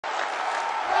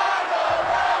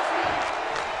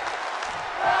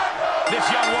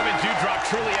This young woman, Doudrop,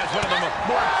 truly has one of the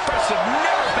more impressive,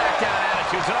 never-back-down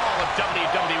attitudes in all of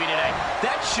WWE today.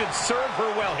 That should serve her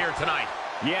well here tonight.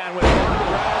 Yeah, and with Ronda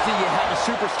Rousey, you have a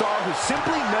superstar who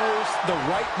simply knows the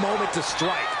right moment to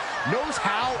strike. Knows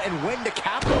how and when to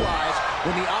capitalize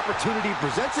when the opportunity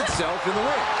presents itself in the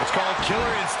ring. It's called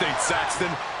killer instinct, Saxton.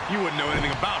 You wouldn't know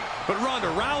anything about it. But Ronda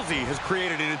Rousey has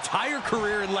created an entire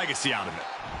career and legacy out of it.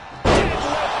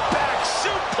 Deadlift back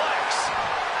suplex.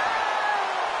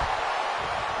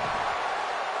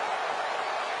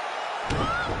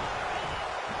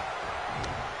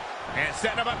 And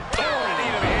setting him up. Oh, knee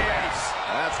to the face.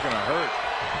 That's going to hurt.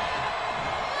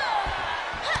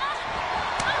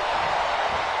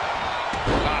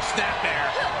 Snap there.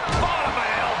 Bottom of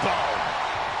elbow.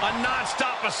 A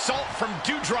non-stop assault from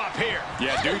Doudrop here.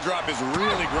 Yeah, Doudrop is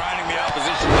really grinding the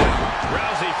opposition down.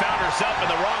 Rousey found herself in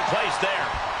the wrong place there.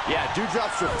 Yeah,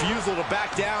 Doudrop's refusal to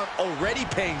back down already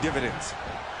paying dividends.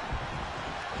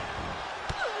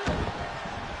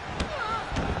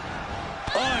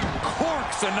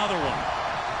 Uncorks another one.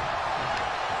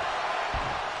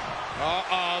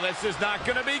 Uh-oh, this is not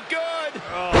going to be good.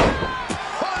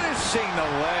 Punishing the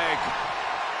leg.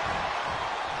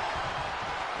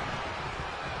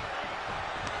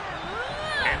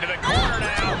 Into the corner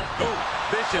now. Ooh,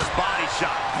 vicious body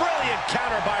shot. Brilliant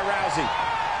counter by Rousey.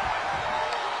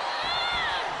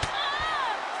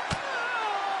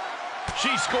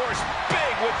 She scores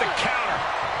big with the counter.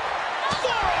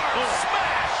 Forearm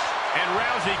smash. And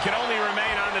Rousey can only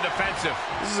remain on the defensive.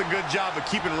 This is a good job of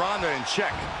keeping Ronda in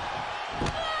check.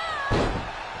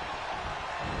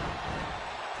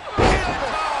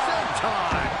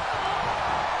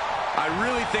 I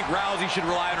really think Rousey should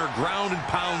rely on her ground and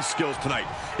pound skills tonight.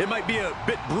 It might be a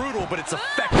bit brutal, but it's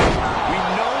effective. We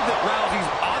know that Rousey's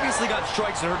obviously got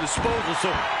strikes at her disposal, so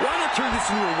why not turn this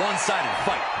into a one-sided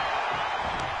fight?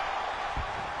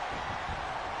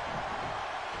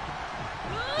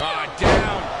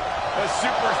 Down. The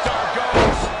superstar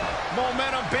goes.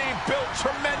 Momentum being built.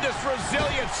 Tremendous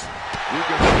resilience. You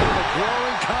can feel the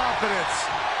growing confidence.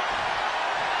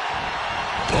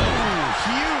 Ooh,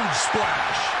 huge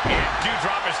splash. And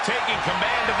Doudrop is taking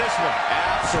command of this one.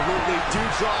 Absolutely.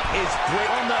 Doudrop is great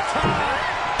on the top.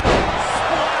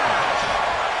 Splash.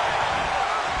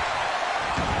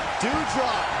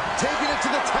 Doudrop taking it to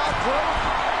the top rope.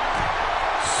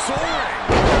 Soaring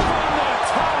from the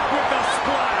top with the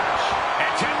splash.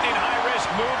 Attempting high-risk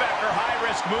move after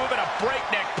high-risk move at a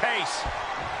breakneck pace.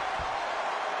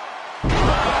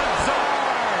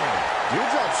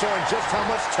 Doudrop showing just how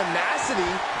much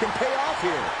tenacity can pay off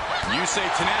here. You say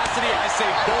tenacity, I say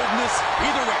boldness.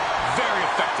 Either way, very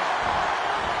effective.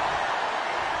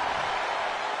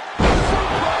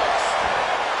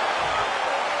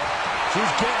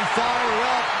 She's getting fired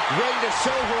up, ready to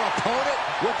show her opponent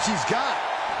what she's got.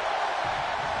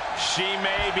 She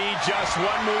may be just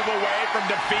one move away from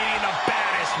defeating the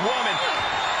baddest woman.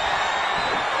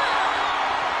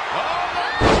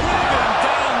 Driven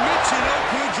down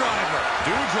Michinoku driver.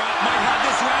 Doudrop might have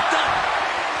this wrapped up.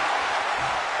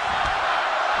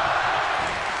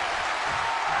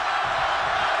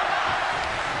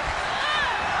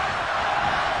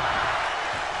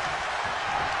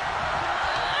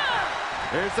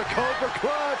 Here's the Cobra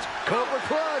Clutch. Cobra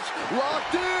Clutch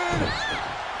locked in.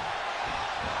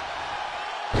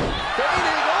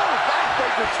 Fading. Oh,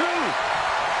 backbreaker too.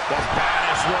 The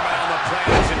baddest woman on the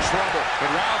planet's in trouble. But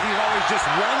Rousey's always just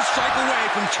one strike away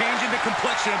from changing the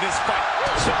complexion of this fight.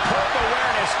 Superb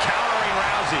awareness countering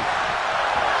Rousey.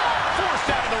 Forced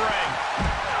out of the ring.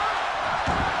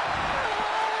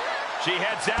 She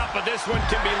heads out, but this one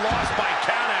can be lost by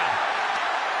countout.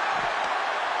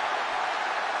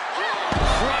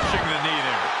 Crushing the knee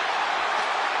there.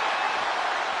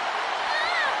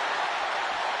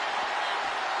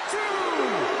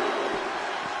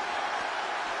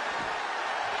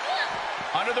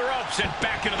 Under the ropes and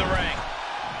back into the ring.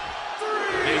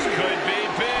 This could be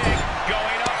big.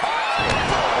 Going up high.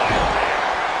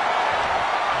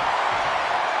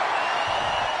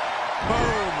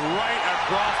 Boom, right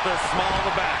across the small of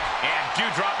the back. And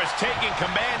Doudrop is taking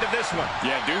command of this one.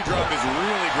 Yeah, Doudrop is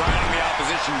really grinding the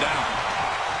opposition down.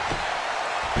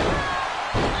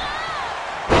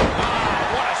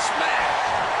 What a smash.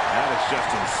 That is just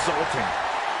insulting.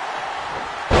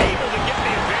 Able to get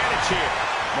the advantage here.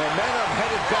 Momentum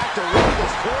headed back to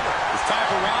Ronda's corner. It's time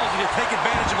for Rousey to take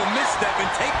advantage of a misstep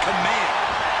and take command.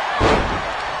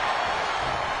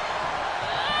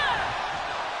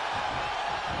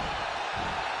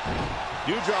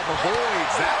 Doudrop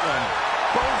avoids that one.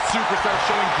 Both superstars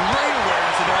showing great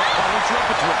awareness of their opponent's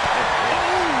repertoire.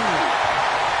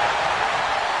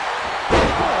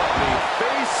 The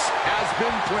face has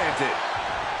been planted.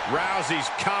 Rousey's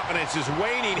confidence is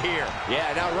waning here.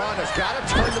 Yeah, now Ronda's got to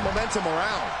turn the momentum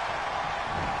around.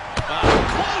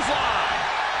 Clothesline!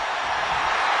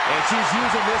 And she's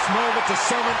using this moment to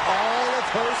summon all of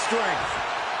her strength.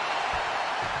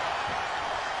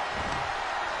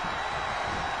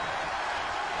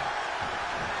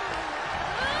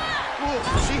 Ooh,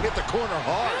 she hit the corner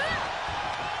hard.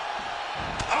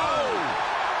 Oh!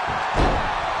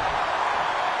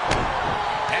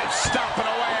 And stomping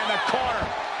away in the corner.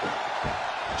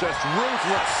 Just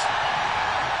ruthless.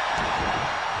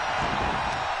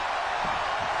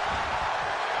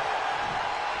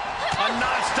 A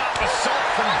non-stop assault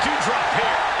from Doudrop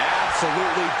here.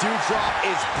 Absolutely, Doudrop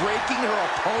is breaking her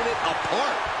opponent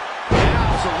apart.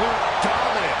 Absolute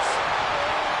dominance.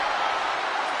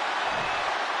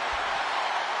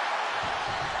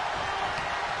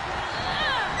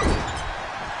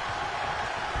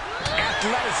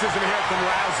 Athleticism here from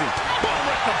Rousey. Boom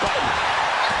with the button.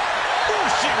 Ooh,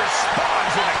 she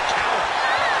responds with a counter.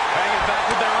 Hanging back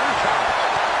with their own counter.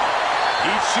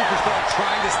 Each superstar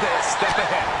trying to stay a step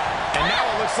ahead. And now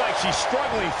it looks like she's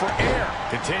struggling for air.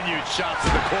 Continued shots to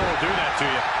the core will do that to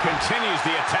you. Continues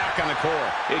the attack on the core.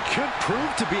 It could prove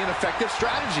to be an effective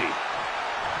strategy.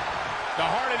 The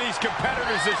heart of these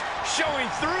competitors is showing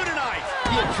through tonight.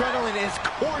 The adrenaline is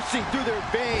coursing through their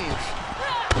veins.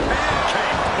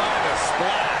 Pancaked by the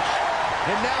splash.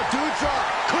 And now Doudrop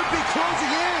could be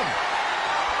closing in.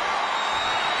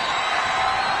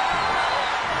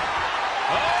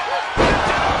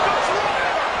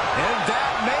 And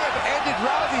that may have ended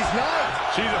Rousey's night.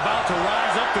 She's about to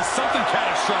rise up to something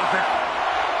catastrophic.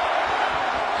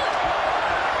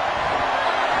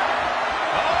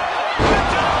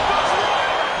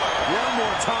 One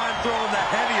more time throwing the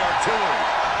heavy artillery.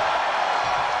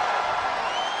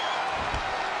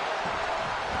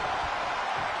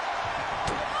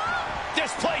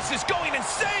 This place is going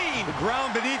insane. The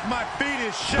ground beneath my feet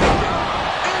is shaking.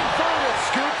 Inverted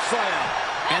scoop slam.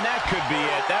 And that could be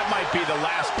it. That might be the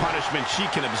last punishment she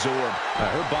can absorb.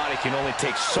 Her body can only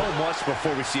take so much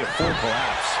before we see a full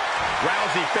collapse.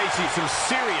 Rousey facing some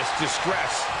serious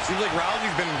distress. Seems like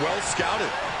Rousey's been well scouted.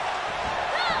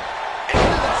 Into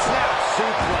the snap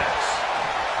suplex.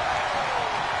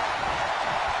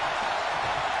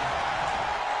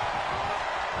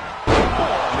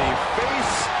 Oh, the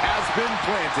face has been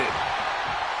planted.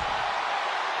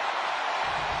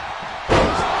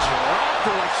 Dropped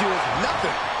her like she was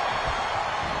nothing.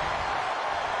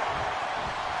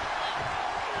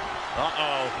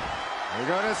 Uh-oh. We're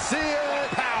gonna see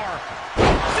it. Power.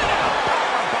 Sit down.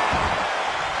 Power bomb.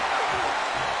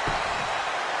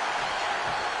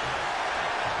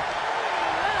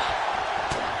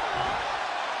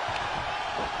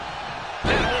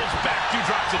 That holds back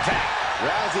Doudrop's attack.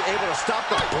 Rousey able to stop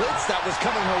the blitz that was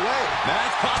coming her way.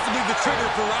 That's possibly the trigger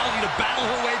for Rousey to battle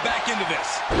her way back into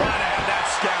this. Ronda had that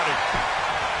scouted.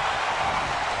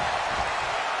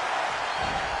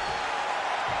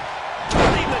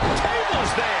 Turning the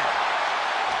tables there.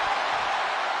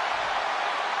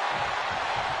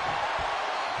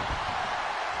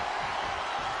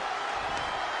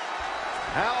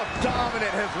 How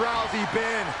dominant has Rousey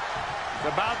been? It's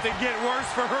about to get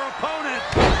worse for her opponent.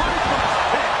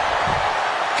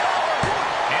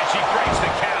 And she breaks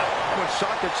the count. I was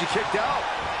shocked that she kicked out.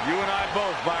 You and I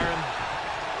both, Byron.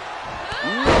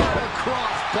 What a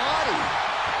cross body.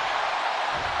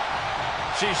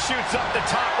 She shoots up the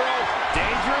top rope.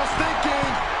 Dangerous thinking.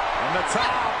 On the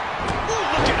top. Ooh,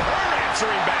 look at her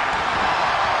answering back.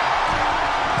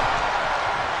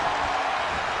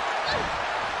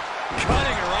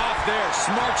 Cutting her off there.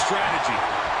 Smart strategy.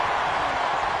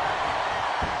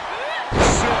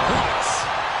 Suplex.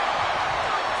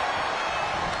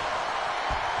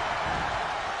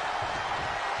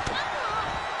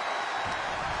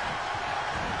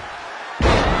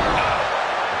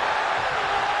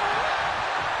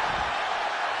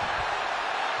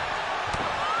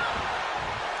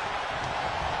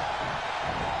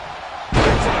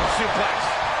 Suplex.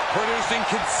 Producing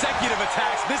consecutive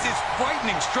attacks. This is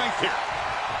frightening strength here.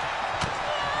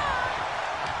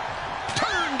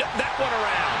 Turned that one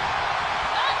around.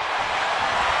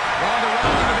 Ronda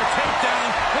Rousey with a takedown.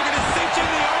 Looking to cinch in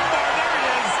the armbar. There it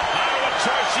is. I don't know what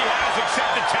choice she has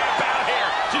except to tap out here.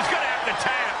 She's going to have to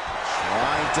tap.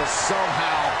 Trying to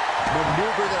somehow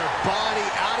maneuver their body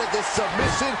out of this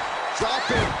submission.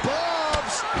 Dropping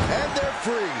bombs. And they're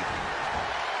free.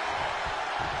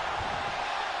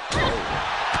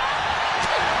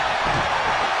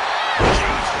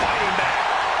 She's fighting back.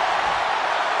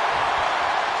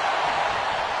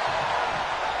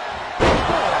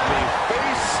 The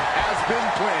face has been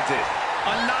planted.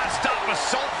 A non-stop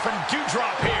assault from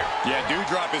Doudrop here. Yeah,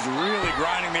 Doudrop is really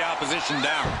grinding the opposition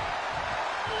down.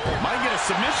 Might get a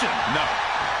submission. No.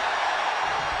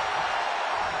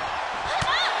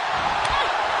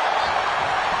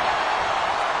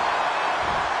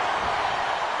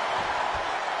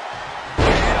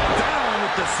 Down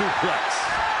with the suplex.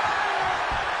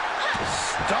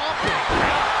 Stomping.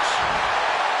 Ouch.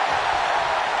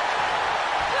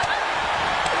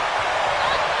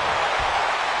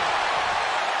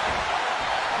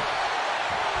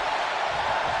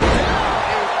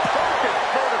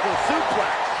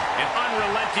 An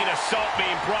unrelenting assault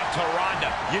being brought to Ronda.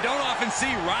 You don't often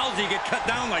see Rousey get cut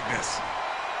down like this.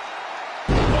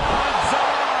 Banzai!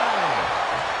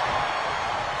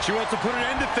 She wants to put an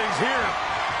end to things here.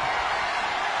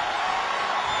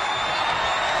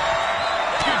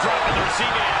 Doudrop in the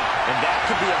receiving end. And that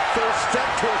could be a first step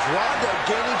towards Ronda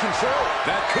gaining control.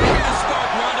 That could be the spark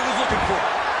Ronda was looking for.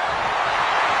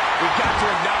 We've got to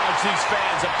acknowledge these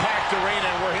fans, a packed arena,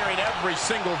 and we're hearing every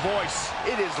single voice.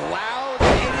 It is loud.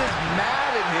 It is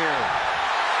mad in here.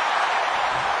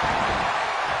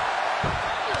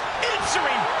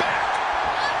 Answering back.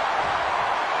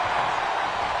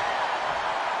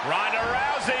 Ronda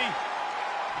Rousey.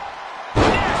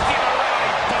 Nasty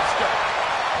right buster.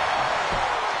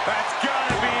 That's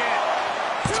gotta be it.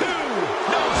 2.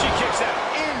 No, she kicks out.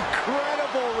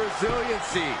 Incredible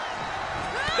resiliency.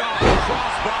 Oh, the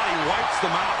crossbody wipes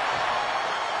them out.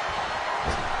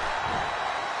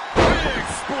 Big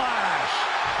splash.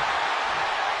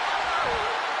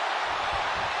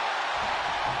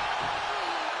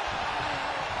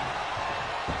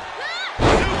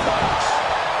 Suplex.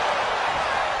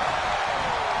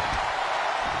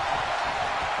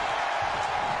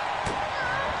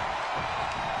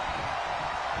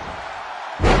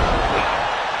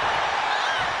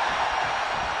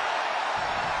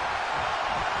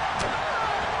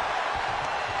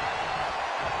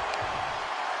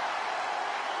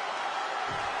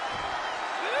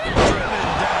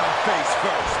 Face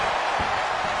first.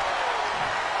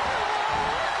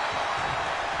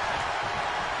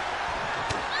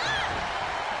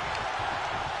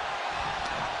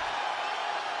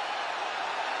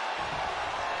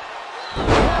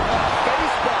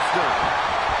 Face buster.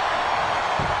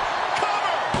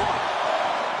 Cover.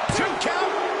 2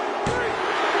 count. 3.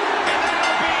 And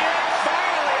that'll be it.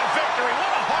 Finally a victory.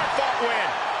 What a hard-fought win.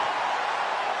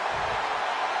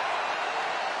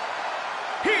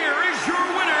 Here is your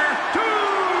winner,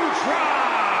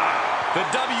 Doudrop! The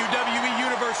WWE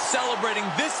Universe celebrating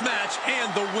this match and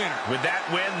the winner. With that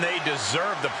win, they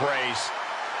deserve the praise.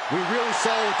 We really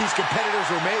saw what these competitors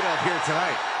were made of here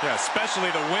tonight. Yeah,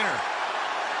 especially the winner.